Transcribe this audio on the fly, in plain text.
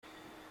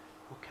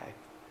Okay.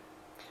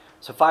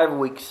 So 5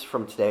 weeks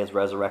from today is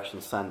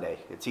Resurrection Sunday.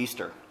 It's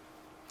Easter.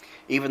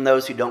 Even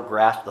those who don't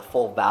grasp the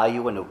full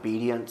value and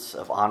obedience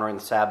of honoring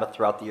the Sabbath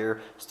throughout the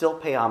year still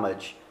pay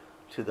homage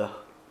to the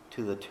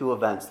two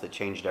events that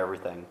changed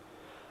everything.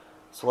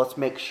 So let's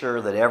make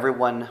sure that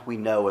everyone we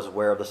know is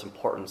aware of this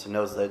importance and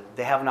knows that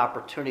they have an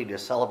opportunity to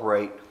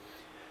celebrate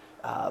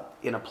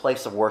in a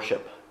place of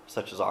worship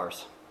such as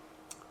ours.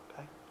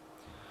 Okay?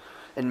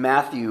 In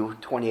Matthew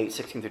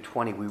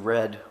 28:16-20, we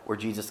read where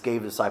Jesus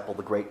gave the disciple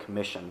the Great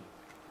Commission.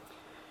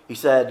 He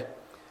said,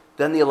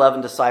 "Then the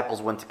 11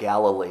 disciples went to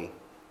Galilee,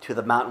 to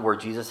the mountain where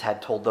Jesus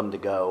had told them to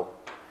go.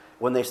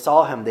 When they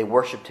saw him, they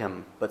worshipped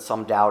him, but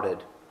some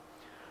doubted.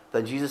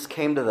 Then Jesus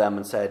came to them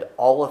and said,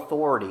 'All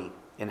authority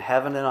in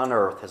heaven and on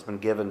earth has been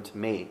given to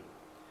me.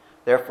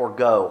 Therefore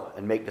go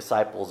and make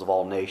disciples of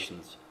all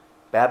nations,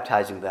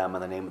 baptizing them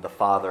in the name of the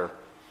Father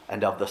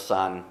and of the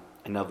Son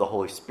and of the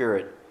Holy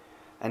Spirit,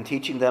 and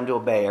teaching them to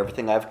obey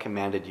everything I have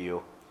commanded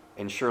you.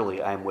 And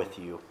surely I am with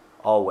you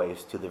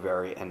always to the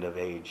very end of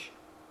age.'"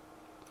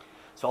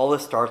 So all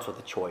this starts with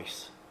a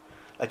choice.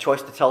 A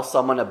choice to tell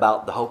someone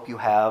about the hope you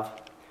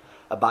have,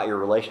 about your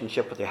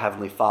relationship with your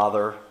Heavenly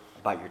Father,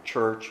 about your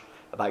church,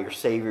 about your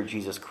Savior,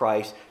 Jesus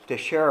Christ, to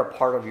share a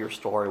part of your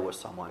story with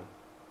someone.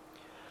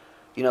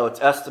 You know, it's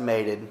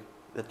estimated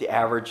that the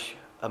average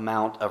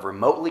amount of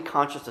remotely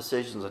conscious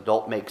decisions an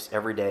adult makes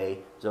every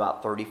day is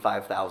about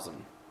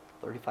 35,000.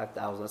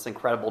 35,000, that's an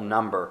incredible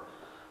number.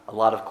 A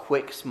lot of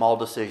quick, small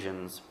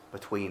decisions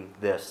between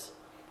this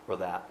or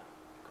that.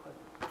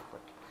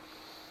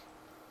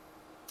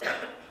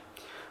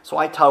 So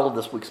I titled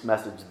this week's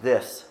message,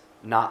 "This,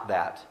 Not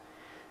That,"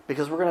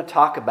 because we're going to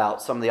talk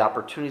about some of the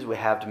opportunities we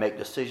have to make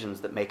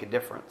decisions that make a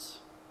difference.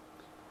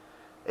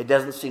 It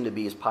doesn't seem to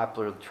be as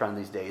popular a trend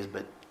these days,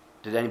 but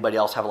did anybody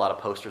else have a lot of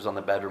posters on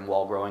the bedroom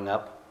wall growing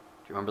up?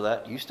 Do you remember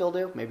that? You still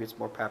do? Maybe it's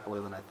more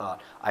popular than I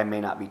thought. I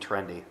may not be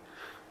trendy.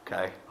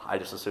 Okay, I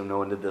just assume no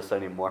one did this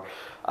anymore.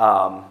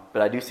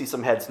 But I do see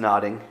some heads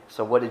nodding.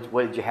 So what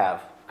did you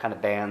have? What kind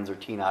of bands or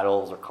teen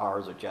idols or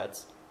cars or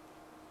jets?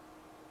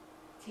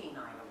 Teen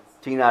Idols.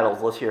 Teen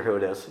idols. Let's hear who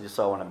it is, just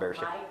so I want to embarrass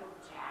you.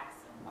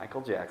 Michael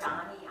Michael Jackson.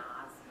 Jackson.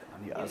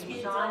 Donny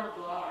Osmond. John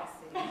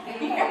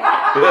Cassidy.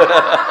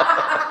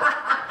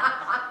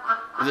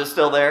 Is it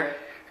still there?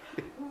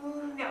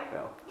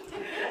 No.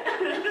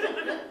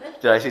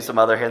 Did I see some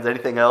other hands?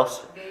 Anything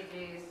else? Bee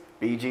Gees.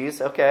 Bee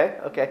Gees.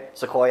 Okay.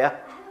 Sequoia. I have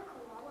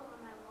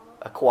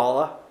A a koala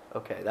on my wall. koala.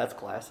 Okay, that's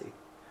classy.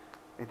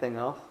 Anything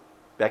else?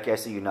 Becky, I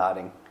see you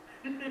nodding.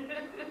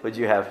 What'd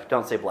you have?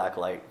 Don't say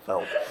blacklight.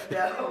 Felt.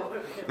 No.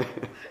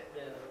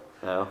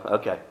 No?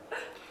 Okay.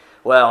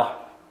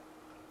 Well,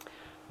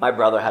 my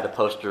brother had a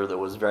poster that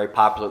was very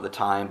popular at the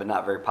time, but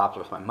not very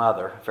popular with my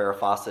mother. Farrah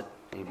Fawcett.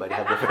 Anybody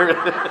have the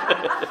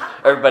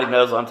Everybody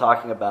knows what I'm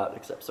talking about,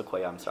 except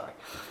Sequoia. I'm sorry.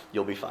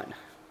 You'll be fine.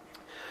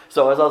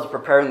 So as I was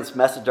preparing this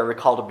message, I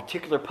recalled a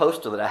particular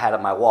poster that I had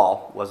on my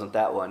wall. It wasn't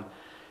that one.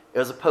 It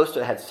was a poster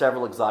that had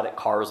several exotic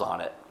cars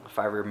on it. If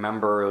I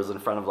remember, it was in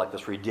front of like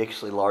this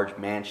ridiculously large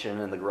mansion,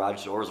 and the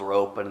garage doors were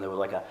open, and there was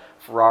like a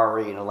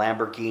Ferrari and a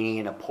Lamborghini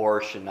and a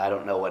Porsche and I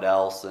don't know what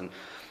else. And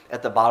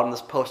at the bottom of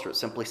this poster, it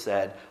simply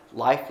said,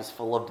 "Life is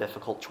full of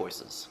difficult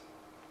choices."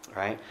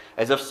 Right?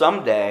 As if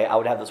someday I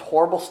would have this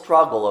horrible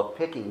struggle of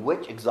picking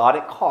which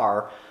exotic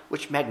car,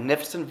 which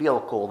magnificent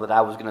vehicle that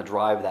I was going to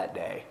drive that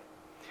day.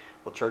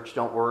 Well, church,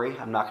 don't worry.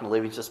 I'm not going to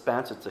leave you in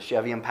suspense. It's a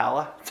Chevy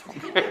Impala.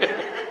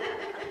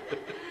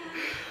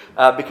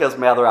 Because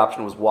my other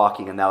option was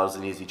walking, and that was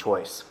an easy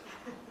choice.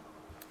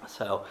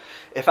 So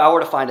if I were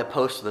to find a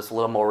poster that's a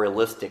little more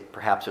realistic,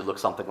 perhaps it would look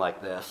something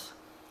like this.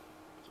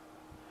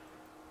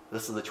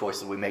 This is the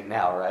choices we make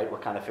now, right?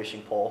 What kind of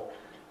fishing pole?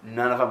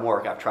 None of them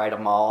work. I've tried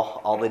them all.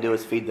 All they do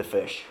is feed the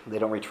fish. They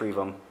don't retrieve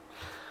them.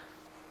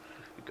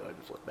 Go ahead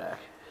and flip back.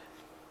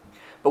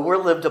 But we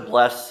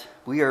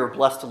are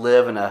blessed to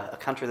live in a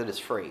country that is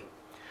free.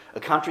 A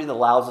country that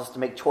allows us to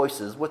make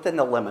choices within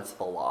the limits of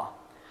the law.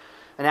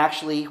 And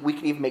actually, we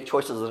can even make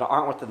choices that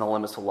aren't within the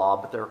limits of the law,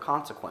 but there are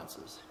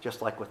consequences,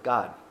 just like with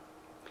God.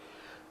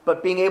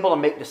 But being able to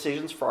make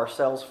decisions for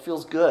ourselves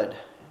feels good.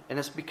 And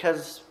it's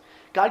because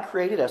God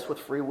created us with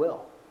free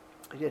will.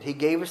 He did. He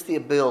gave us the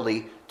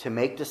ability to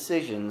make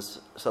decisions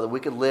so that we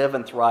could live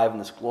and thrive in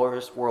this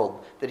glorious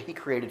world that He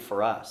created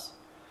for us.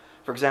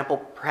 For example,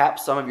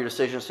 perhaps some of your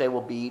decisions today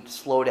will be to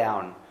slow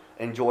down,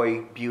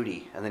 enjoy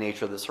beauty and the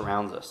nature that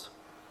surrounds us.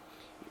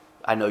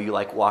 I know you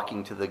like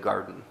walking to the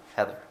garden,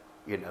 Heather.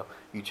 You know,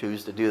 you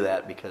choose to do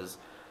that because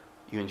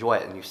you enjoy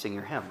it and you sing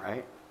your hymn,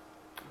 right?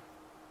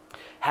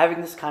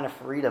 Having this kind of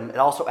freedom, it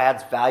also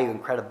adds value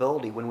and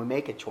credibility when we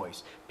make a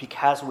choice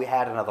because we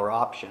had another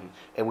option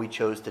and we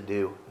chose to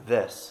do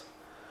this.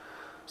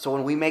 So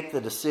when we make the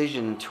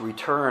decision to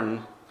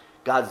return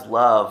God's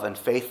love and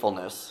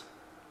faithfulness,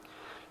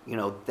 you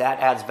know, that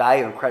adds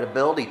value and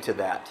credibility to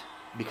that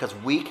because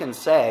we can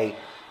say,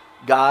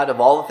 God, of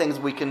all the things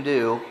we can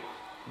do,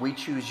 we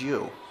choose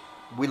you.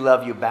 We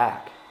love you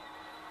back.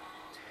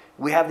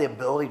 We have the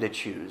ability to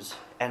choose,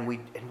 and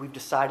we've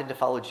decided to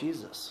follow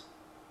Jesus.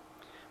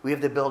 We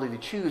have the ability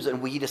to choose,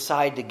 and we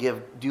decide to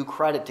give due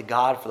credit to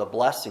God for the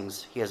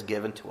blessings He has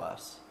given to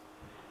us.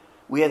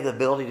 We have the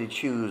ability to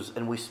choose,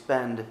 and we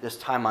spend this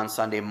time on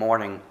Sunday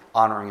morning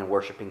honoring and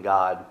worshiping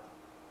God.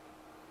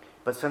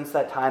 But since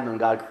that time when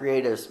God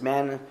created us,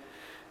 man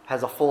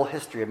has a full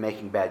history of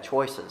making bad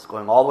choices,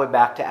 going all the way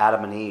back to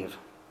Adam and Eve.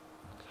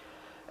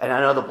 And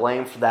I know the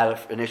blame for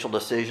that initial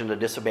decision to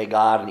disobey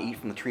God and eat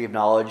from the tree of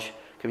knowledge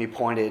can be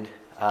pointed,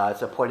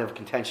 it's a point of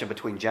contention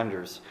between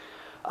genders.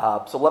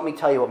 So let me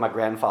tell you what my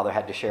grandfather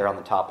had to share on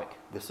the topic.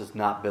 This is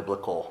not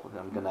biblical.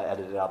 I'm going to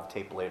edit it out of the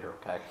tape later,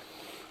 okay?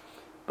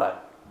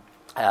 But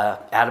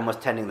Adam was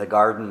tending the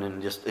garden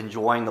and just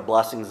enjoying the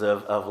blessings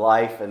of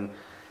life. And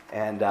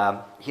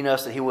he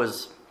noticed that he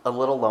was a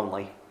little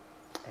lonely.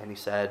 And he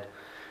said,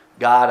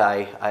 God,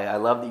 I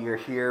love that you're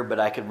here, but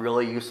I could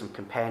really use some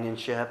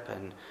companionship.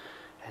 And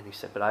he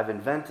said, but I've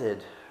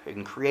invented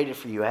and created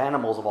for you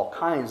animals of all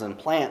kinds and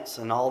plants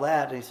and all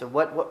that. And he said,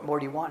 what more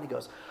do you want? And he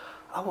goes,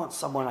 I want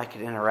someone I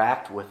could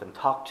interact with and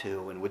talk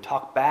to and would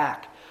talk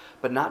back,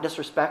 but not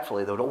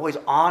disrespectfully. They would always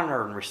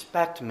honor and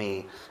respect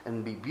me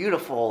and be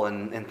beautiful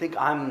and think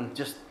I'm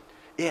just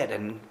it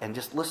and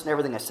just listen to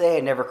everything I say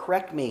and never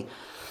correct me.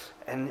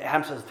 And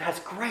Adam says, that's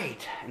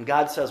great. And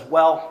God says,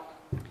 well,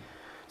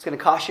 it's going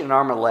to cost you an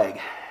arm and a leg.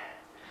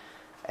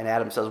 And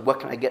Adam says, what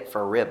can I get for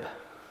a rib?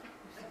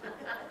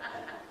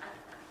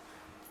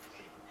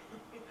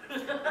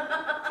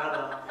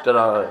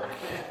 Ta-da.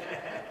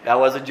 That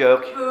was a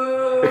joke.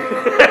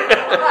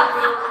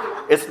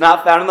 It's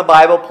not found in the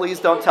Bible. Please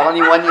don't tell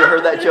anyone you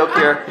heard that joke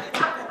here.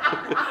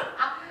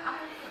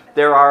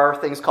 There are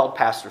things called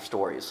pastor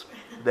stories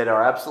that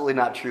are absolutely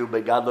not true,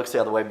 but God looks the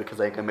other way because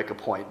they can make a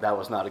point. That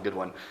was not a good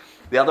one.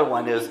 The other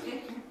one is,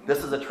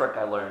 this is a trick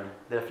I learned,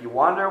 that if you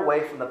wander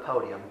away from the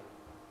podium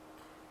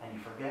and you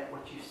forget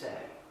what you say,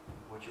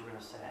 what you're going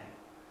to say,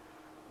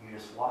 you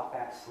just walk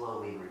back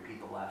slowly and repeat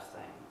the last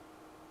thing.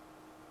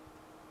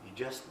 You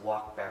just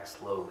walk back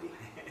slowly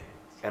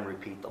and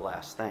repeat the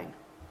last thing.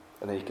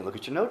 And then you can look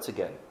at your notes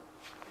again.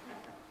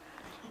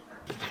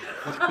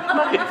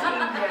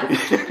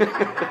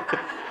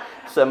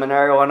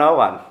 Seminary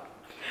 101.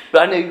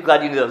 But I'm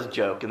glad you knew that was a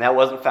joke. And that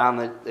wasn't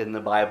found in the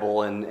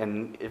Bible.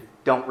 And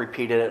don't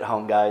repeat it at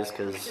home, guys,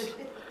 because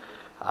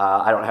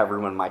I don't have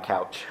room on my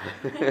couch.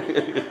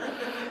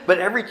 But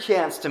every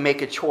chance to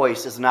make a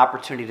choice is an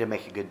opportunity to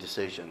make a good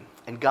decision.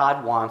 And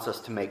God wants us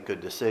to make good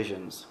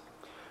decisions.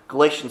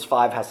 Galatians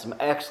 5 has some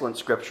excellent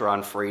scripture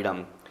on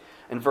freedom.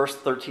 And verse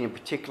 13 in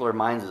particular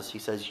reminds us, he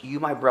says, you,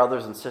 my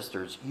brothers and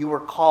sisters, you are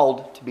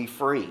called to be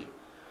free.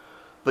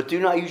 But do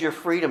not use your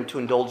freedom to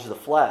indulge the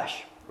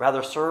flesh.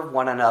 Rather, serve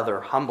one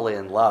another humbly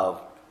in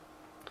love.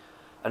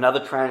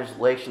 Another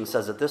translation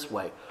says it this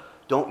way,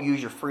 don't use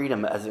your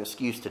freedom as an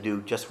excuse to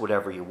do just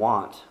whatever you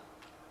want.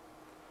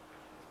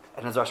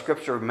 And as our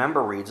scripture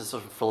remember reads, this is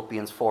from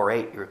Philippians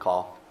 4:8, you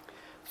recall.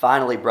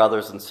 Finally,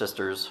 brothers and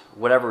sisters,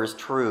 whatever is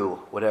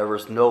true, whatever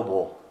is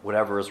noble,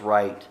 whatever is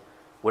right,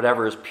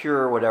 whatever is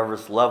pure, whatever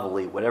is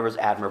lovely, whatever is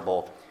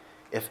admirable,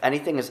 if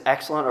anything is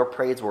excellent or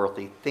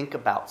praiseworthy, think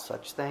about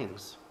such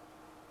things.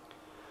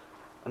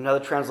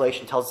 Another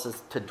translation tells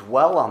us to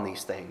dwell on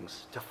these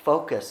things, to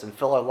focus and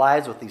fill our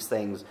lives with these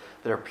things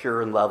that are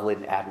pure and lovely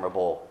and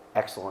admirable,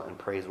 excellent and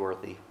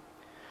praiseworthy.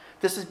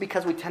 This is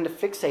because we tend to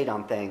fixate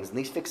on things, and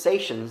these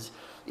fixations,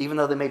 even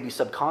though they may be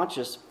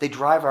subconscious, they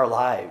drive our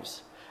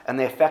lives. And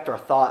they affect our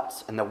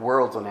thoughts and the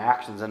world's own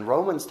actions. And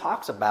Romans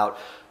talks about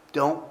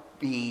don't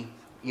be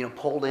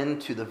pulled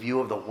into the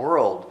view of the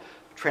world.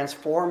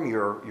 Transform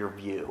your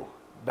view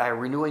by a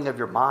renewing of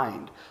your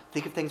mind.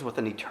 Think of things with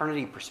an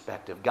eternity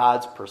perspective,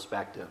 God's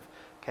perspective.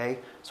 Okay?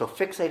 So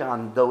fixate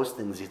on those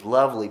things, these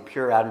lovely,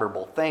 pure,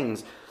 admirable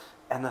things.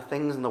 And the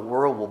things in the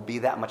world will be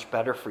that much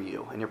better for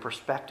you. And your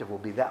perspective will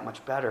be that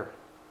much better.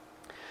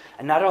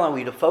 And not only are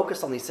we to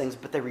focus on these things,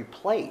 but they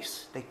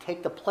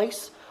take the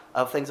place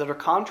of things that are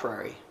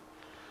contrary.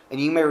 And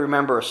you may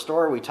remember a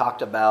story we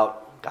talked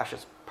about,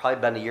 it's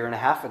probably been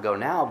 1.5 years ago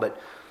now, but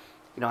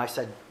I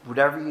said,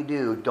 whatever you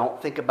do,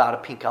 don't think about a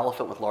pink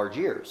elephant with large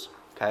ears,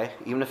 okay?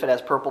 Even if it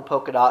has purple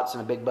polka dots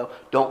and a big bow,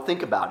 don't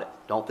think about it.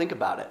 Don't think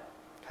about it,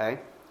 okay?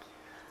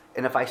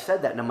 And if I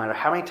said that, no matter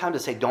how many times I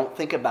say, don't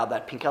think about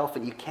that pink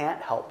elephant, you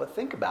can't help but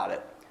think about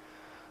it.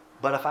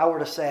 But if I were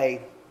to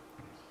say,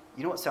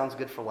 you know what sounds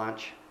good for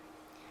lunch?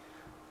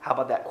 How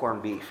about that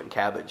corned beef and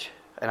cabbage?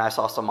 And I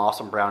saw some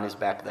awesome brownies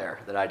back there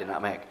that I did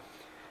not make.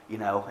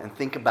 And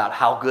think about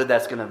how good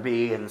that's going to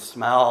be and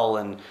smell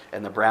and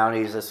the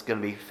brownies, it's going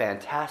to be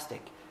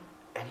fantastic.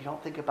 And you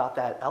don't think about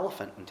that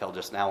elephant until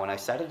just now when I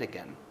said it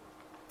again.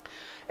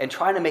 And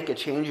trying to make a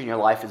change in your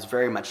life is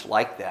very much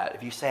like that.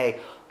 If you say,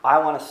 I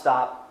want to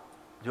stop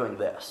doing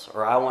this,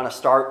 or I want to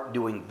start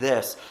doing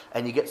this,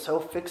 and you get so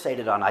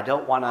fixated on, I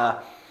don't want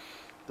to,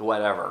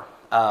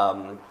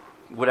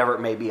 whatever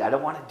it may be. I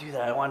don't want to do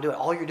that. I don't want to do it.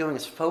 All you're doing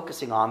is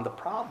focusing on the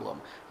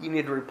problem. You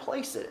need to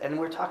replace it. And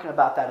we're talking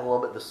about that a little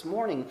bit this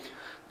morning.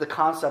 The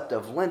concept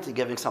of Lent and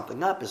giving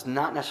something up is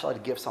not necessarily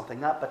to give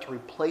something up, but to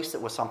replace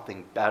it with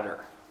something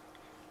better.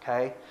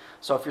 Okay?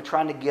 So if you're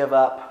trying to give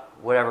up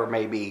whatever it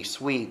may be,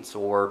 sweets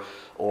or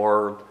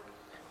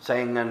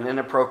saying an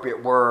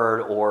inappropriate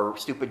word or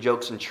stupid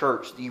jokes in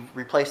church. You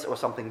replace it with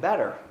something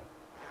better.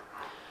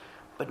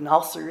 But in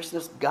all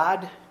seriousness,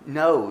 God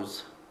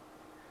knows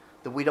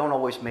that we don't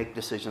always make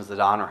decisions that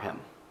honor him.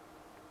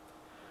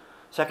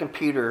 2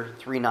 Peter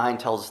 3:9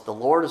 tells us, the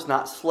Lord is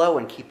not slow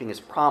in keeping his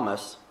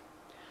promise,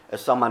 as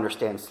some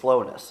understand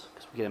slowness,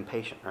 because we get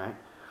impatient, right?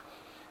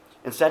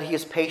 Instead, he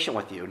is patient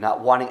with you,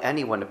 not wanting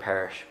anyone to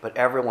perish, but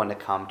everyone to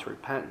come to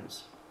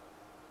repentance.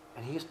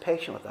 And he is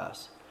patient with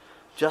us,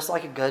 just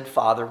like a good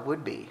father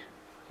would be.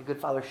 A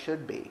good father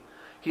should be.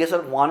 He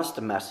doesn't want us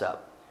to mess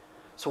up.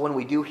 So when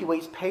we do, he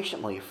waits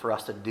patiently for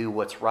us to do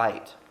what's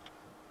right.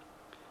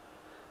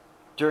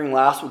 During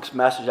last week's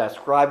message, I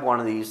described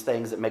one of these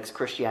things that makes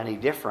Christianity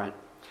different.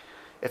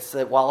 It's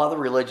that while other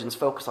religions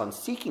focus on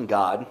seeking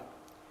God,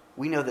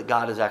 we know that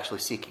God is actually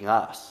seeking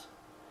us.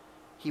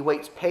 He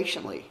waits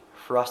patiently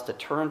for us to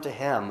turn to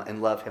him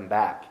and love him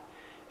back,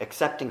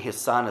 accepting his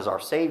son as our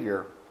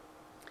Savior.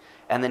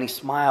 And then he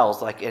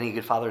smiles like any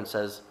good father and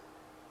says,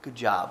 good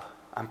job.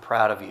 I'm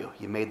proud of you.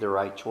 You made the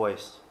right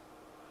choice.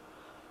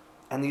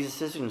 And these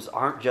decisions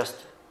aren't just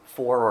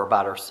for or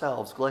about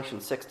ourselves.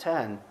 Galatians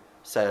 6:10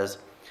 says,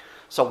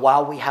 so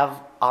while we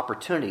have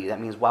opportunity, that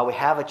means while we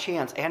have a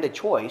chance and a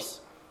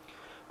choice,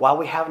 while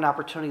we have an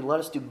opportunity, let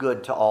us do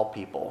good to all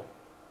people.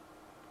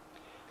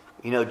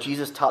 You know,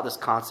 Jesus taught this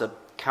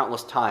concept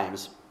countless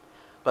times,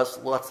 but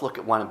let's look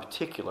at one in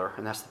particular,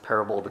 and that's the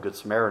parable of the Good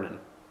Samaritan.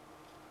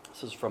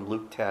 This is from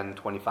Luke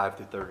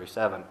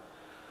 10:25-37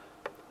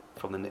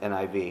 from the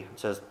NIV. It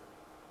says,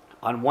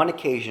 on one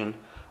occasion,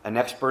 an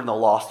expert in the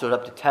law stood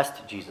up to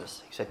test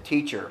Jesus. He said,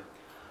 teacher,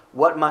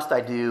 what must I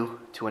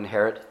do to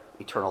inherit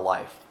eternal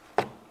life?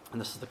 And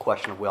this is the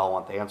question we all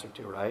want the answer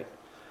to, right?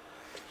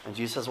 And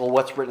Jesus says, well,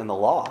 what's written in the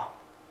law?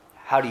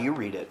 How do you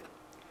read it?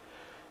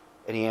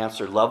 And he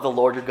answered, love the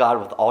Lord your God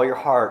with all your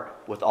heart,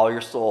 with all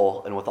your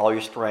soul, and with all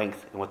your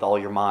strength, and with all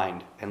your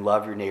mind, and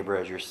love your neighbor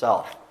as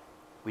yourself.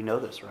 We know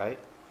this, right?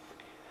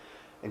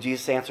 And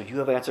Jesus answered, you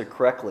have answered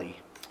correctly.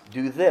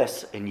 Do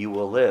this, and you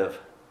will live.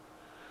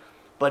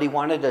 But he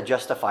wanted to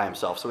justify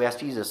himself. So he asked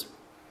Jesus,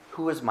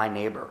 who is my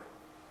neighbor?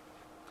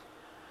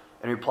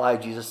 In reply,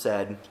 Jesus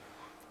said,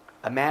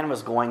 a man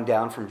was going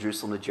down from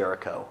Jerusalem to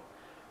Jericho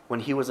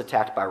when he was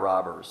attacked by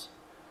robbers.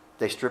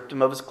 They stripped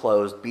him of his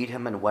clothes, beat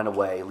him, and went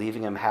away,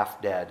 leaving him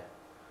half dead.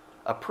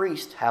 A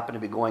priest happened to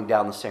be going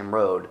down the same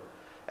road,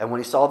 and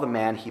when he saw the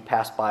man, he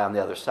passed by on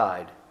the other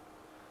side.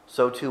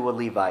 So too a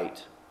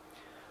Levite,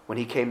 when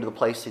he came to the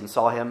place and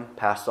saw him,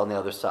 passed on the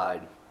other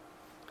side.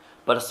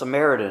 But a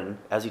Samaritan,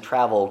 as he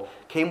traveled,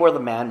 came where the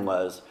man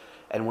was,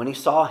 and when he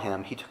saw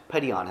him, he took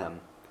pity on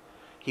him.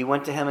 He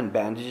went to him and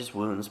bandaged his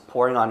wounds,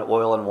 pouring on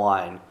oil and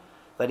wine.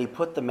 Then he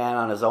put the man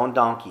on his own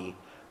donkey,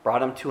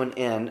 brought him to an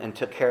inn, and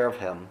took care of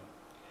him.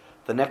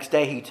 The next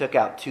day he took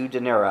out 2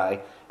 denarii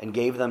and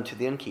gave them to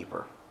the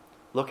innkeeper.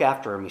 Look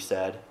after him, he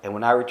said, and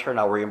when I return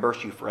I'll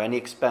reimburse you for any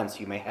expense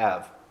you may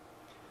have.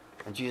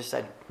 And Jesus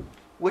said,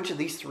 which of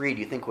these 3 do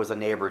you think was a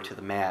neighbor to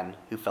the man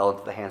who fell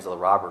into the hands of the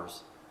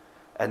robbers?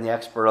 And the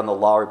expert on the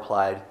law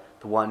replied,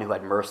 the one who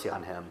had mercy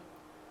on him.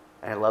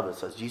 And I love this. It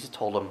says, Jesus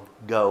told him,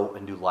 go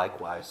and do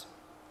likewise.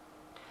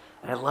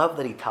 And I love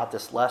that he taught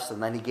this lesson.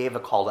 Then he gave a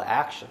call to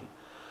action.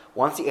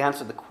 Once he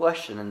answered the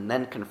question and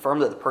then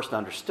confirmed that the person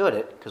understood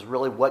it, because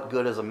really what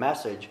good is a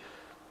message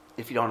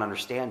if you don't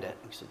understand it?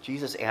 He said,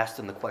 Jesus asked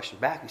him the question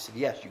back. He said,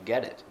 yes, you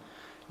get it.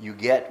 You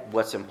get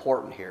what's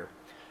important here.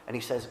 And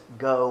he says,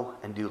 go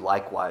and do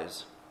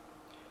likewise.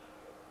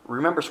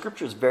 Remember,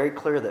 Scripture is very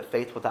clear that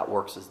faith without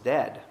works is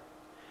dead.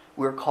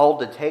 We're called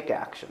to take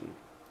action.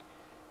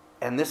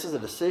 And this is a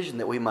decision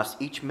that we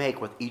must each make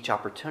with each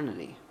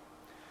opportunity.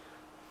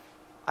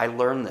 I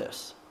learned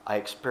this. I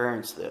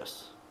experienced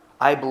this.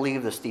 I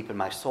believe this deep in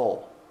my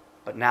soul.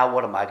 But now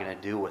what am I going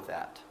to do with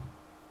that?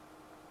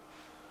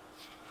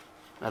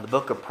 Now the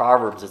book of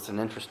Proverbs, it's an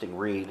interesting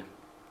read.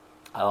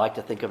 I like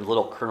to think of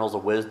little kernels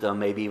of wisdom,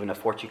 maybe even a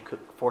fortune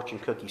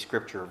cookie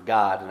scripture of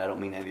God, and I don't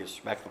mean any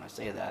disrespect when I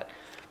say that.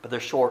 But they're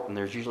short, and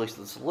there's usually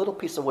this little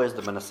piece of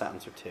wisdom in a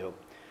sentence or two.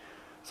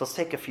 So let's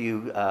take a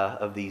few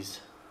of these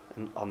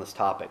on this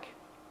topic.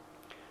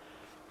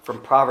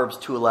 From Proverbs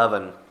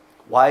 2:11,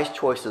 wise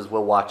choices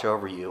will watch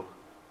over you.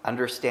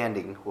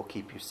 Understanding will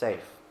keep you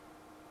safe.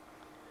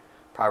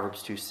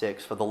 Proverbs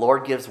 2:6, for the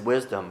Lord gives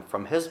wisdom.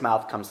 From his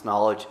mouth comes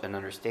knowledge and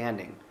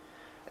understanding.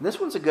 And this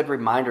one's a good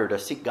reminder to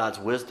seek God's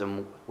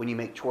wisdom when you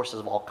make choices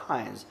of all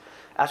kinds.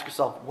 Ask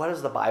yourself, what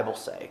does the Bible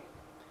say?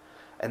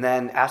 And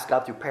then ask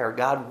God through prayer,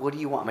 God, what do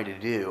you want me to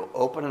do?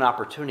 Open an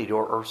opportunity,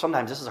 or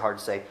sometimes this is hard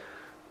to say,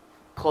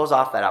 close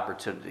off that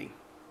opportunity.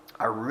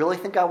 I really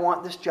think I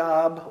want this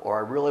job, or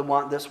I really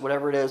want this,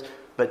 whatever it is,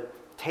 but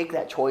take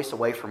that choice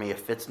away from me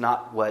if it's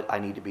not what I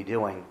need to be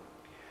doing.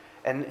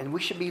 And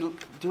we should be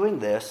doing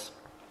this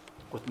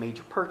with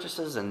major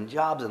purchases and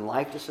jobs and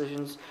life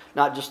decisions,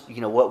 not just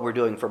what we're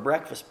doing for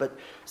breakfast, but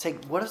say,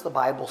 what does the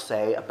Bible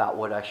say about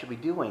what I should be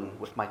doing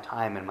with my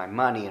time and my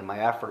money and my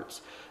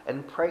efforts?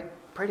 And pray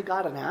to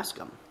God and ask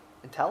him.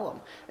 and tell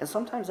them. And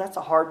sometimes that's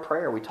a hard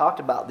prayer. We talked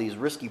about these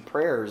risky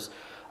prayers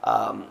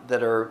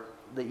that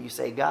you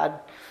say, God,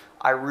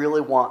 I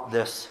really want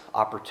this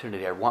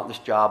opportunity. I want this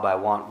job. I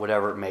want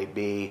whatever it may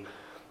be.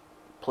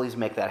 Please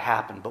make that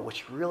happen. But what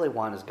you really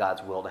want is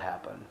God's will to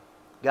happen.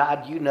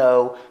 God, you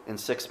know in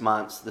 6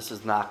 months this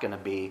is not going to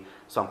be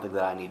something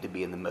that I need to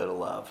be in the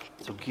middle of.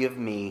 So give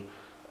me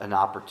an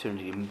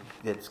opportunity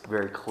that's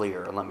very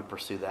clear and let me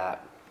pursue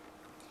that.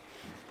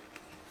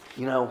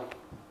 You know,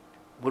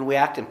 when we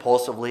act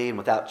impulsively and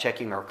without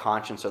checking our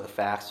conscience or the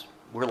facts,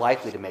 we're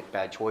likely to make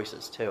bad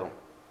choices too.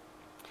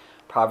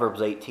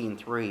 Proverbs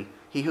 18:3,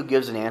 he who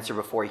gives an answer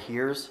before he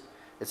hears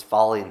is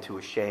folly unto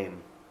his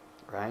shame.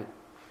 Right?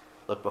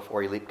 Look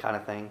before you leap kind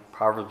of thing.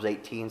 Proverbs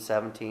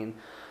 18:17,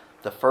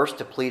 the first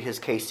to plead his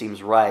case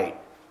seems right, ...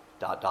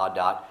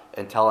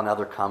 until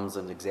another comes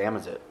and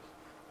examines it.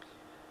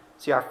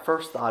 See, our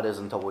first thought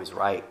isn't always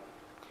right.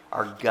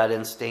 Our gut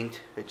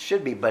instinct, it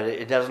should be, but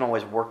it doesn't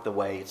always work the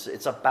way.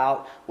 It's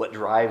about what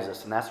drives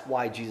us. And that's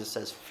why Jesus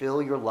says,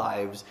 fill your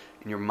lives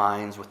and your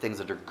minds with things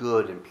that are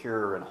good and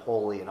pure and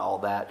holy and all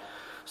that.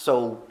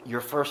 So your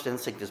first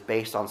instinct is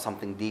based on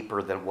something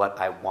deeper than what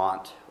I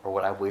want or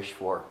what I wish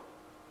for.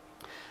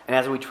 And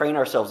as we train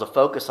ourselves to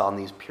focus on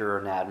these pure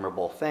and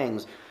admirable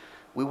things,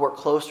 we work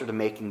closer to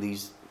making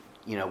these,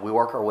 we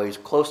work our ways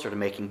closer to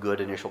making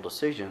good initial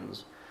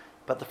decisions.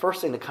 But the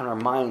first thing to come to our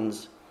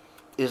minds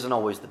isn't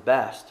always the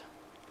best.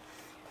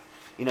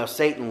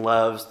 Satan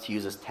loves to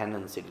use his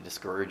tendency to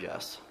discourage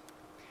us.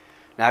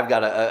 Now, I've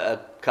got a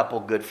couple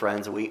good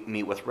friends that we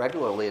meet with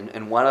regularly,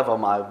 and one of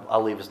them,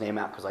 I'll leave his name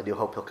out because I do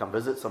hope he'll come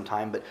visit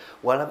sometime, but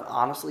one of them,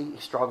 honestly, he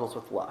struggles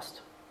with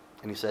lust.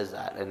 And he says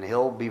that, and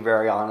he'll be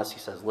very honest. He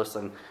says,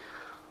 listen,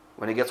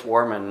 when it gets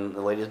warm and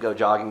the ladies go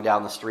jogging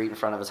down the street in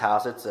front of his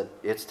house,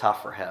 it's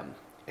tough for him.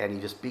 And he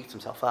just beats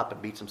himself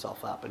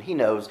up. And he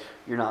knows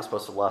you're not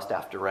supposed to lust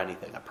after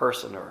anything, a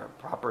person or a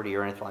property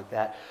or anything like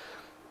that.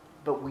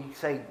 But we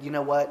say, you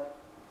know what?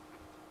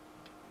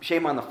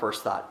 Shame on the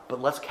first thought,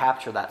 but let's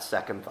capture that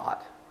second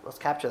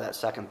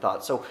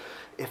thought. So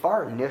if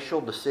our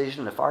initial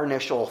decision, if our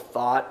initial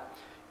thought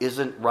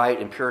isn't right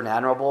and pure and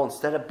admirable,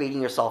 instead of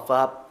beating yourself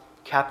up,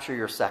 capture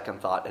your second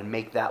thought and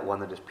make that one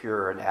that is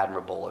pure and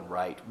admirable and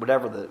right,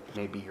 whatever that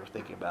may be you're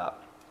thinking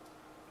about.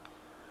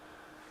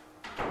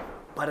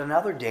 But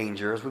another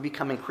danger is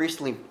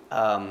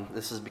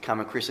this has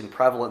become increasingly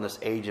prevalent in this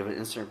age of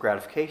instant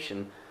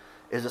gratification,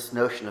 is this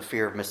notion of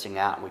fear of missing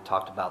out. And we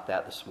talked about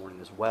that this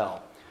morning as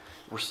well.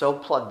 We're so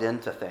plugged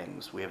into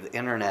things. We have the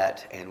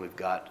internet and we've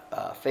got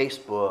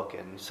Facebook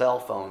and cell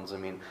phones.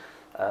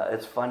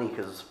 It's funny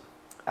because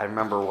I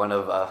remember one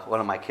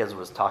of my kids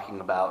was talking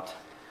about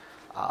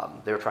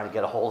they were trying to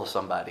get a hold of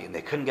somebody and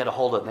they couldn't get a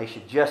hold of it. And they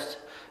should just,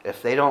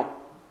 if they don't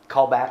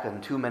call back in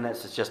 2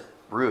 minutes, it's just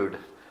rude.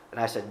 And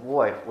I said,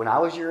 boy, when I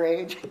was your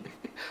age,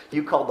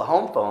 you called the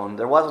home phone.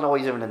 There wasn't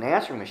always even an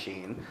answering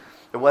machine.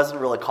 There wasn't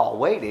really call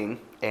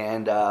waiting.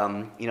 And,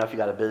 if you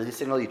got a busy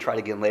signal, you try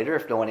to get in later.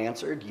 If no one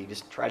answered, you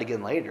just try to get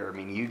in later.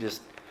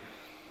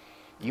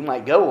 You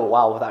might go a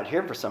while without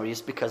hearing from somebody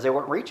just because they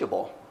weren't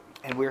reachable.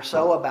 And we're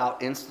so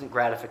about instant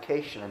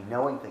gratification and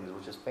knowing things,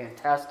 which is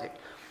fantastic.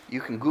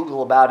 You can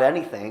Google about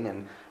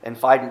anything and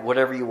find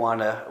whatever you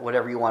want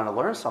to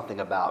learn something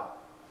about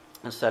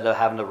instead of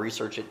having to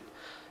research it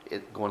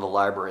going to the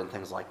library and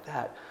things like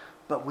that.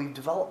 But we've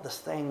developed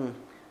this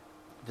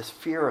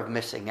fear of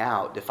missing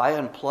out. If I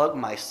unplug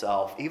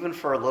myself, even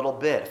for a little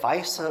bit, if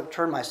I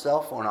turn my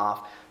cell phone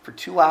off for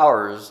 2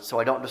 hours so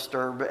I don't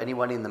disturb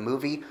anyone in the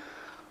movie,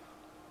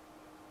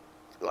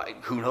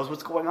 who knows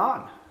what's going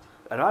on?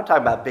 I'm not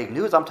talking about big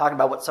news. I'm talking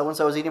about what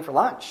so-and-so is eating for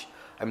lunch.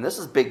 This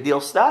is big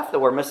deal stuff that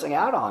we're missing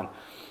out on.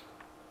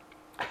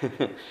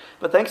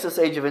 But thanks to this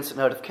age of instant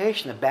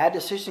notification, a bad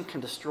decision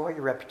can destroy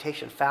your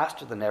reputation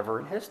faster than ever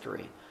in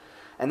history.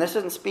 And this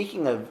isn't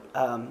speaking of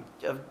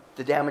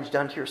the damage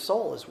done to your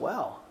soul as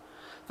well.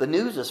 The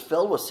news is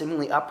filled with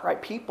seemingly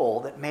upright people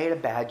that made a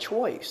bad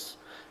choice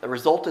that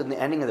resulted in the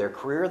ending of their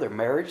career, their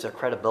marriage, their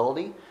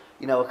credibility.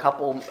 A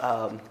couple,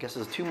 I guess it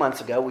was 2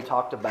 months ago, we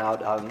talked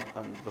about,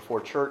 before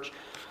church,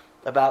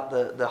 about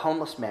the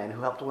homeless man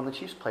who helped one of the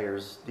Chiefs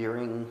players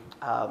during,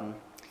 when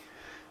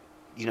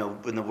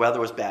the weather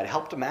was bad,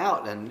 helped him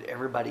out, and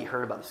everybody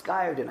heard about this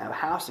guy who didn't have a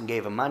house and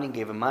gave him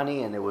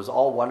money, and it was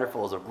all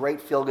wonderful. It was a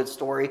great feel-good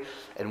story,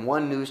 and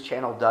one news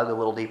channel dug a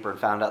little deeper and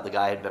found out the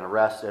guy had been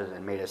arrested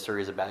and made a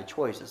series of bad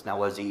choices. Now,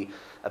 was he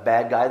a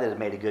bad guy that had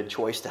made a good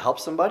choice to help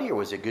somebody, or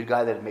was he a good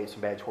guy that had made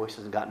some bad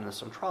choices and gotten into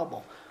some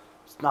trouble?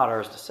 It's not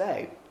ours to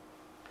say.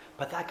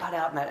 But that got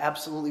out, and that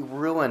absolutely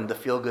ruined the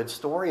feel-good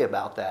story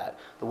about that,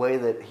 the way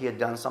that he had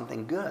done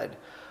something good.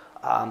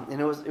 And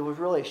it was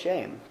really a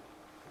shame.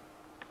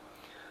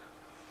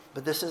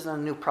 But this isn't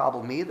a new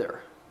problem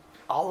either.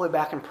 All the way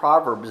back in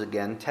Proverbs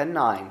again,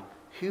 10:9,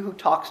 he who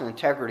talks in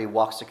integrity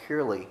walks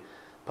securely,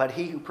 but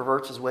he who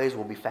perverts his ways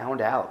will be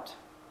found out.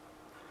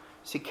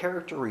 See,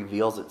 character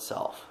reveals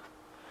itself.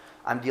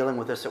 I'm dealing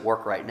with this at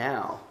work right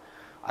now.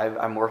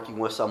 I'm working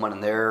with someone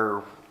and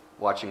they're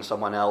watching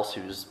someone else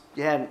who's,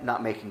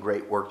 not making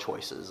great work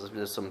choices.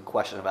 There's some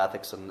question of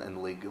ethics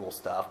and legal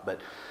stuff,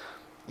 but,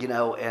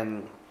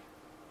 and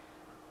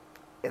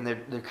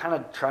they're kind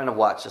of trying to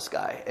watch this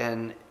guy.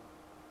 And,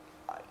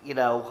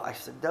 I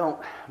said,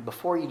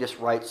 before you just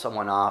write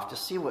someone off,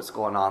 just see what's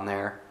going on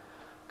there.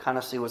 Kind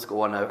of see what's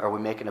going on. Are we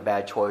making a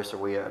bad choice? Are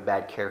we a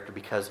bad character?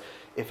 Because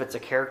if it's a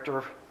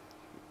character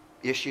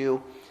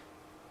issue,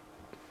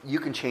 you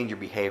can change your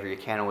behavior. You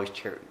can't always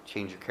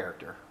change your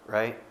character,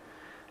 right?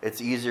 It's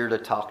easier to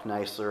talk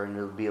nicer and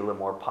it'll be a little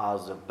more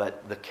positive.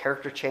 But the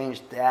character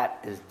change, that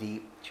is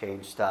deep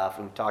change stuff.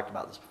 And we've talked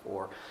about this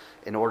before.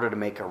 In order to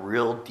make a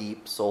real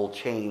deep soul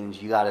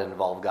change, you got to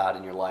involve God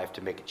in your life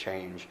to make a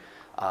change.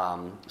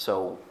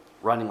 So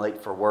running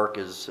late for work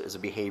is a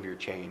behavior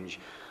change.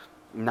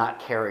 Not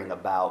caring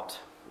about,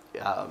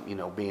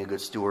 being a good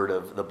steward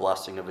of the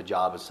blessing of a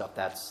job and stuff,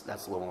 that's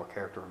a little more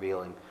character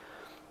revealing.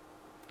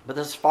 But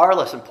this is far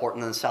less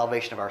important than the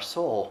salvation of our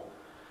soul.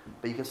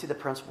 But you can see the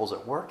principles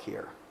at work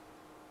here.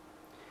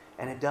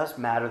 And it does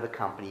matter the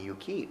company you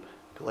keep.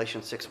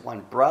 Galatians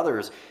 6:1,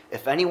 brothers,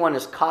 if anyone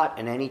is caught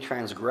in any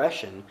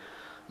transgression,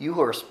 you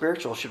who are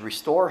spiritual should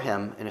restore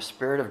him in a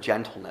spirit of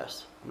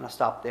gentleness. I'm going to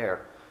stop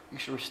there. You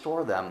should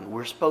restore them.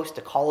 We're supposed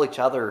to call each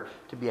other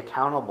to be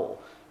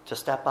accountable, to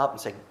step up and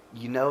say,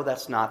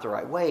 that's not the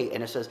right way.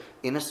 And it says,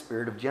 in a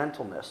spirit of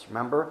gentleness.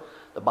 Remember,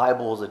 the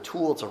Bible is a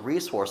tool, it's a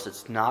resource,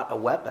 it's not a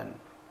weapon.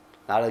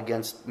 Not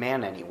against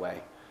man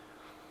anyway.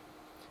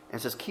 And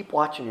it says, keep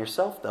watching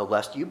yourself, though,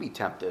 lest you be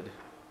tempted.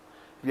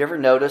 Have you ever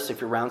noticed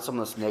if you're around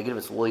someone that's negative,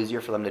 it's a little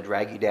easier for them to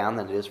drag you down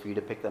than it is for you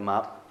to pick them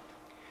up?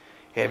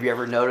 Have you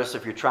ever noticed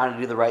if you're trying to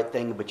do the right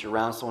thing, but you're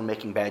around someone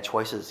making bad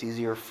choices, it's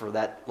easier for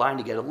that line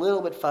to get a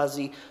little bit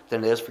fuzzy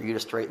than it is for you to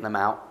straighten them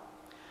out?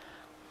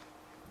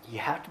 You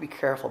have to be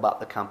careful about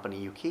the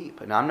company you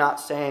keep. And I'm not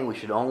saying we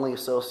should only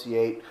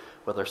associate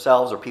with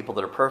ourselves or people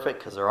that are perfect,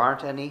 because there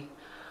aren't any.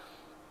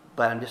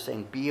 But I'm just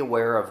saying be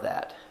aware of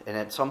that. And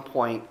at some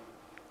point,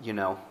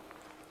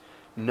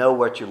 know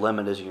what your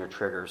limit is and your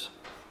triggers.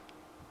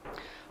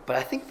 But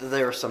I think that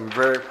there are some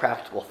very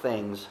practical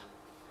things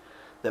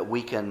that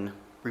we can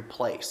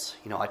replace.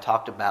 I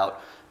talked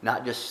about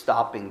not just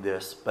stopping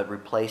this, but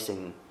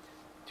replacing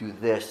do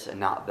this and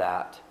not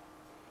that.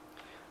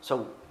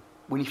 So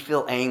when you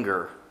feel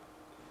anger,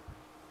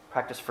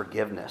 practice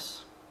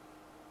forgiveness.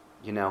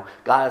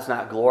 God is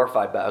not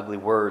glorified by ugly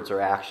words or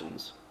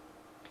actions.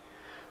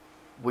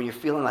 When you're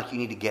feeling like you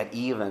need to get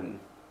even,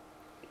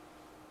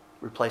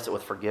 replace it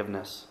with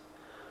forgiveness.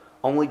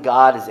 Only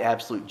God is the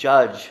absolute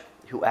judge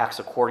who acts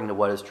according to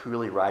what is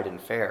truly right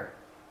and fair.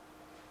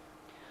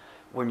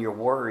 When you're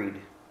worried,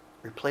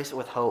 replace it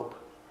with hope.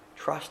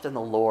 Trust in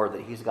the Lord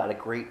that He's got a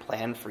great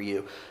plan for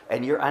you.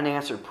 And your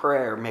unanswered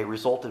prayer may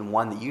result in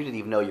one that you didn't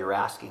even know you're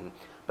asking.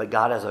 But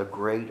God has a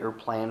greater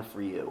plan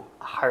for you,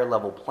 a higher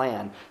level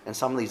plan. And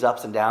some of these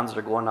ups and downs that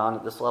are going on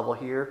at this level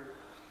here,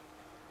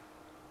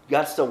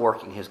 God's still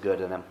working His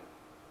good in them.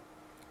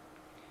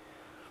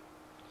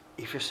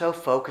 If you're so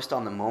focused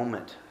on the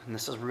moment, and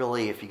this is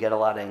really if you get a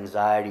lot of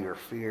anxiety or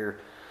fear,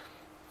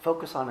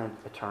 focus on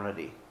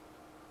eternity.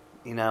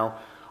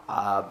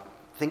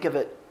 Think of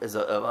it as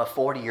a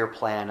 40-year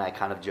plan. I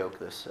kind of joke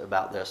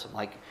about this. I'm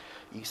like,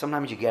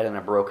 sometimes you get in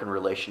a broken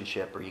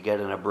relationship or you get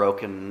in a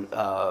broken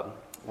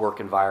work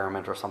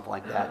environment or something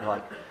like that. And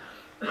you're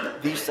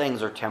like, these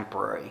things are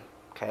temporary.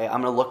 Okay,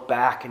 I'm going to look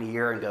back in a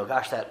year and go,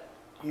 gosh, that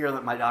year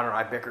that my daughter and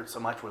I bickered so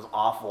much was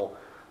awful,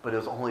 but it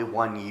was only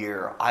 1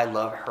 year. I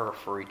love her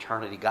for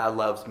eternity. God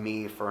loves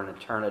me for an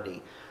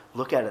eternity.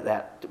 Look at it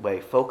that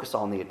way. Focus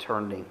on the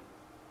eternity.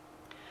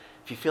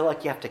 If you feel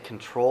like you have to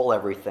control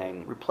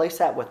everything, replace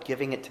that with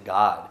giving it to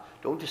God.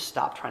 Don't just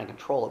stop trying to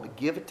control it, but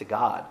give it to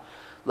God.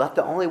 Let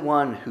the only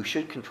one who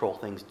should control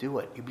things do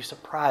it. You'd be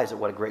surprised at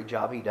what a great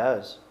job He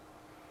does.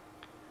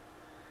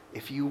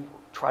 If you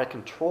try to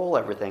control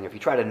everything, if you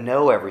try to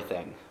know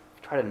everything,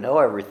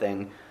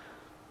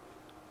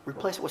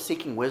 replace it with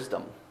seeking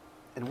wisdom.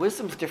 And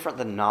wisdom is different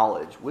than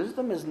knowledge.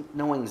 Wisdom is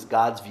knowing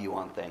God's view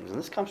on things. And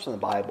this comes from the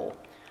Bible.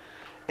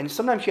 And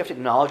sometimes you have to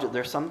acknowledge that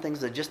there's some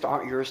things that just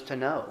aren't yours to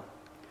know.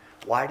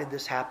 Why did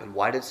this happen?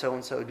 Why did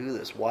so-and-so do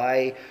this?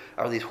 Why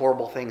are these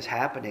horrible things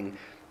happening?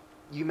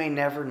 You may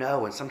never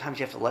know. And sometimes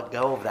you have to let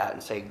go of that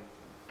and say,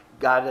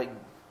 God,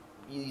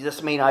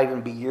 this may not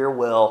even be your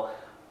will,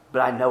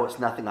 but I know it's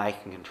nothing I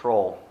can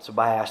control. So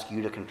I ask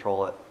you to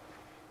control it.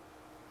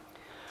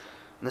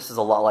 And this is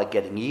a lot like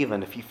getting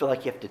even. If you feel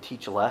like you have to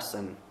teach a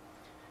lesson,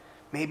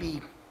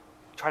 maybe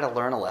try to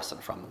learn a lesson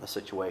from the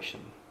situation.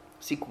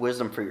 Seek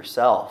wisdom for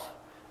yourself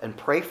and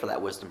pray for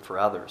that wisdom for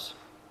others.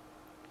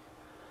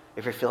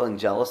 If you're feeling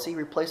jealousy,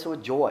 replace it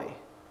with joy.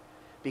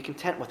 Be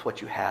content with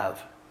what you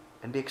have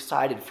and be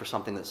excited for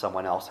something that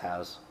someone else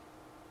has.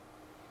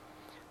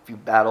 If you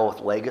battle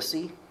with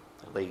laziness,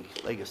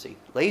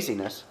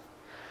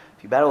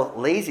 if you battle with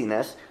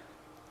laziness,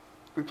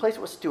 replace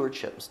it with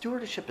stewardship.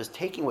 Stewardship is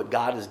taking what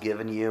God has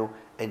given you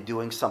and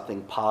doing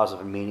something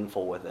positive and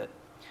meaningful with it.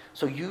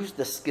 So use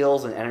the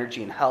skills and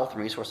energy and health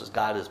and resources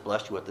God has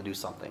blessed you with to do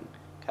something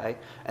Okay?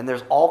 And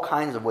there's all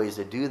kinds of ways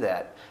to do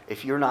that.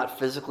 If you're not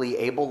physically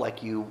able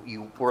like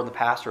you were in the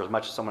past or as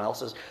much as someone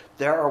else is,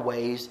 there are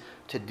ways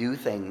to do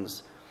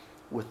things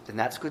and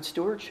that's good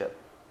stewardship.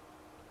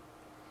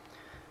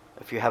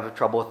 If you have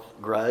trouble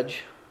with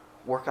grudge,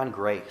 work on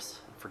grace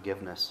and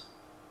forgiveness.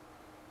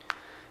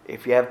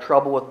 If you have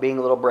trouble with being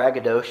a little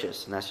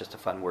braggadocious, and that's just a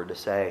fun word to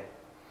say,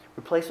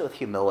 replace it with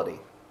humility.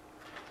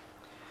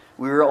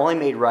 We were only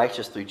made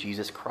righteous through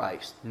Jesus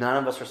Christ. None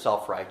of us are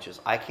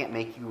self-righteous. I can't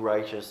make you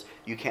righteous.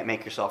 You can't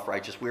make yourself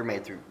righteous. We were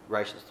made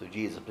righteous through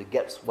Jesus. But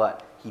guess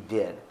what? He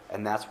did.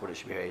 And that's what it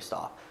should be based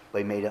off. But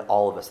he made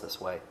all of us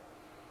this way.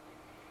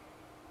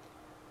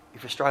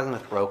 If you're struggling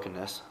with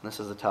brokenness, and this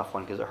is a tough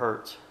one because it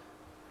hurts,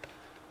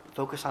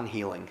 focus on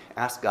healing.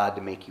 Ask God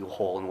to make you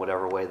whole in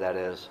whatever way that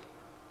is.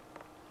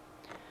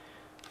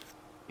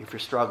 If you're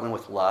struggling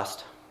with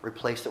lust,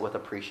 replace it with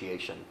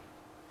appreciation.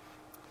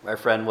 My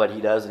friend, what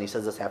he does, and he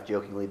says this half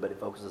jokingly, but it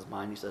focuses his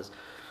mind, he says,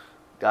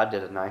 God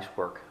did a nice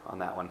work on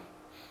that one.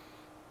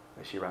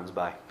 As she runs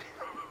by.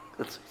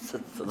 That's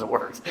it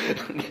works.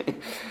 Okay.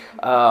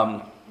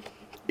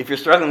 If you're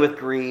struggling with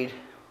greed,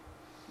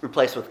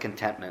 replace it with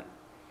contentment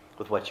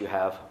with what you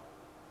have. If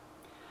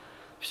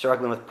you're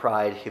struggling with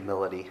pride,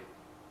 humility.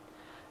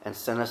 And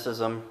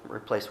cynicism,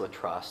 replace it with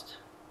trust.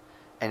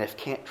 And if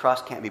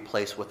trust can't be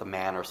placed with a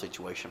man or a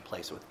situation,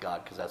 place it with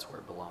God, because that's where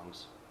it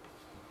belongs.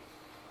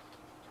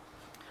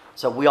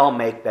 So we all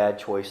make bad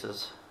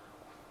choices.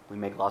 We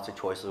make lots of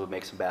choices. We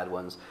make some bad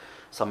ones.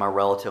 Some are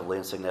relatively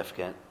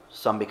insignificant.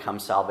 Some become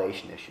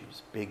salvation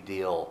issues. Big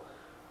deal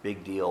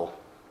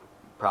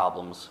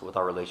problems with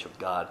our relationship with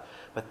God.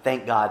 But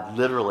thank God,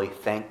 literally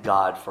thank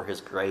God for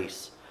His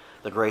grace.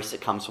 The grace that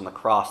comes from the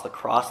cross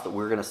that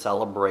we're going to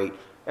celebrate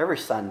every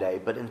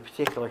Sunday, but in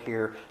particular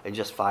here in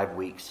just 5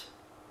 weeks.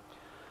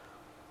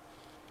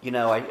 You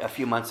know, a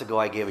few months ago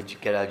I gave a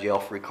get out of jail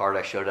free card.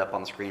 I showed up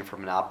on the screen for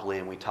Monopoly,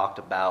 and we talked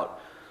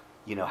about,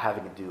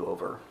 having a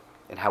do-over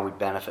and how we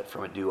benefit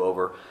from a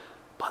do-over.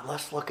 But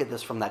let's look at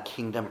this from that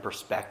kingdom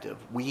perspective.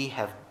 We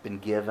have been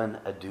given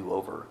a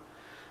do-over.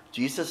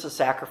 Jesus'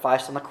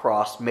 sacrifice on the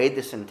cross made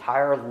this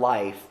entire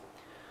life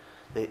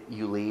that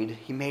you lead,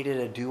 He made it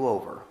a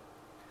do-over.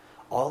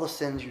 All the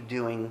sins you're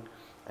doing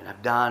and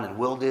have done and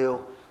will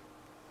do,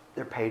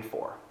 they're paid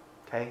for.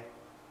 Okay?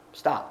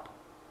 Stop.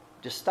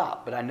 Just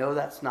stop. But I know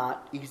that's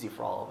not easy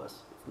for all of us.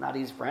 It's not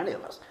easy for any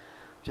of us.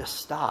 Just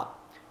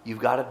stop. You've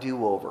got a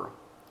do-over.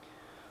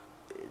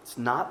 It's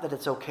not that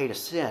it's okay to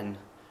sin,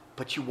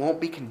 but you won't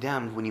be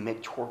condemned when you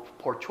make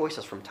poor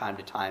choices from time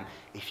to time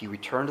if you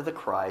return to the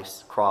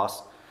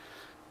cross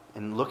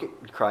and look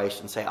at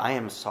Christ and say, I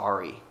am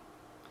sorry.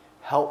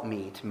 Help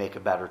me to make a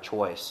better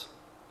choice.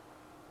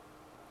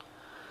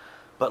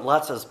 But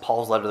let's, as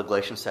Paul's letter to the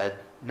Galatians said,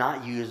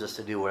 not use us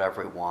to do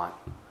whatever we want.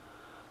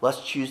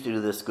 Let's choose to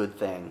do this good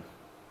thing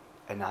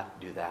and not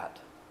do that.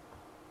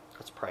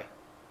 Let's pray.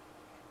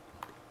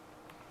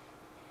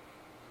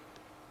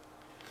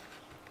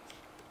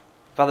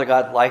 Father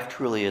God, life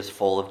truly is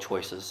full of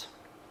choices.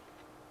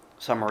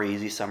 Some are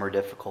easy, some are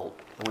difficult.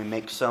 And we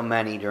make so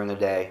many during the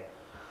day.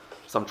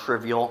 Some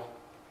trivial,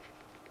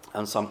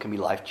 and some can be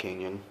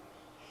life-changing.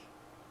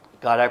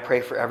 God, I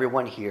pray for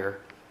everyone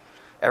here,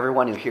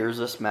 everyone who hears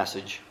this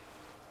message,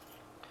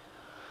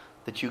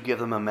 that you give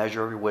them a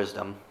measure of your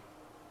wisdom,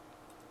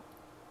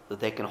 that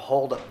they can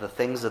hold up the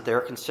things that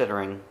they're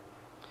considering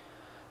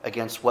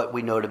against what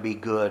we know to be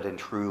good and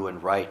true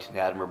and right and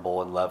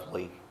admirable and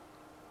lovely.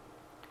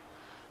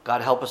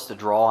 God, help us to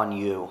draw on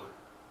you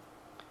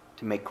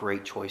to make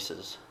great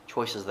choices,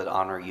 choices that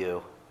honor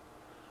you.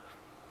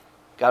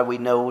 God, we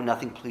know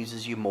nothing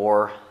pleases you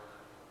more,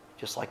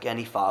 just like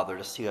any father,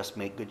 to see us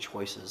make good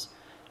choices.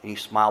 And you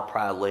smile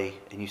proudly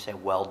and you say,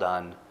 well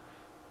done,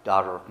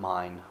 daughter of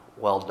mine.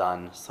 Well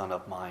done, son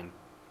of mine.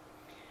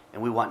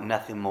 And we want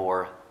nothing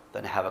more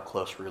than to have a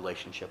close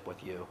relationship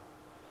with you.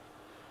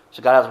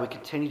 So God, as we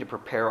continue to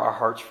prepare our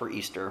hearts for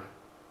Easter,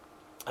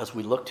 as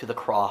we look to the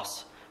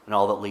cross and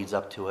all that leads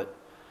up to it,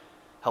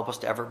 help us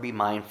to ever be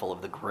mindful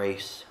of the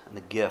grace and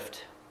the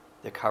gift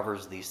that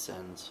covers these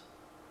sins.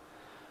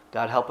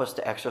 God, help us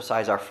to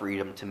exercise our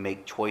freedom to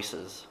make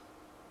choices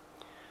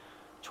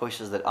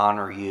that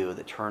honor you,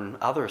 that turn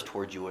others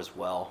towards you as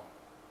well.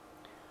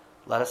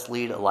 Let us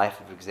lead a life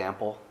of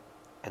example,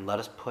 and let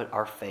us put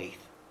our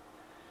faith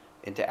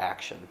into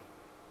action.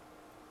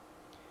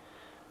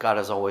 God,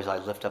 as always, I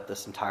lift up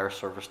this entire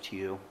service to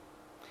you.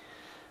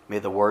 May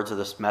the words of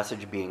this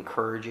message be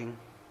encouraging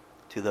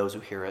to those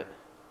who hear it.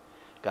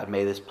 God,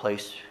 may this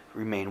place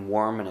remain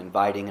warm and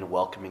inviting and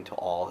welcoming to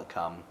all that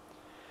come.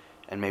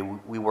 And may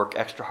we work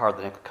extra hard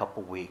the next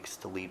couple weeks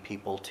to lead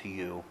people to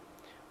you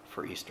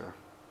for Easter,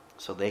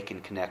 so they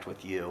can connect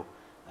with you,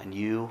 and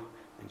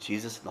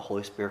Jesus and the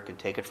Holy Spirit can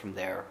take it from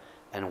there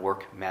and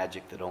work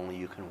magic that only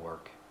you can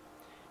work.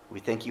 We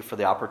thank you for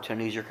the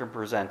opportunities you can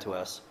present to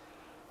us,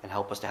 and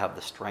help us to have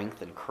the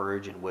strength and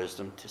courage and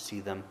wisdom to see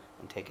them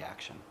and take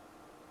action.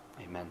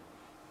 Amen.